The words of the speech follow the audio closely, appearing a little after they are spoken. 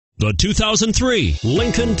The 2003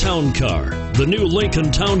 Lincoln Town Car. The new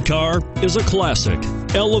Lincoln Town Car is a classic,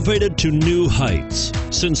 elevated to new heights.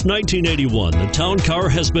 Since 1981, the Town Car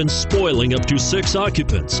has been spoiling up to 6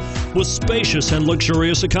 occupants with spacious and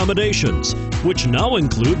luxurious accommodations, which now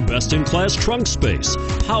include best-in-class trunk space,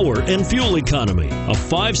 power and fuel economy, a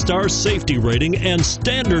 5-star safety rating, and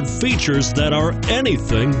standard features that are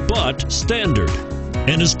anything but standard,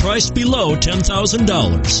 and is priced below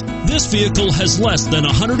 $10,000. This vehicle has less than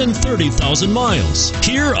 130,000 miles.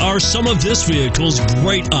 Here are some of this vehicle's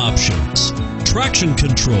great options: traction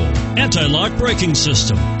control, anti-lock braking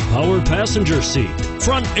system, power passenger seat,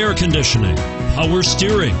 front air conditioning, power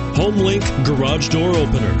steering, HomeLink garage door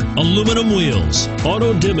opener, aluminum wheels,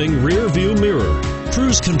 auto-dimming rear view mirror,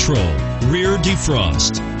 cruise control, rear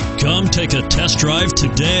defrost. Come take a test drive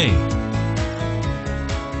today.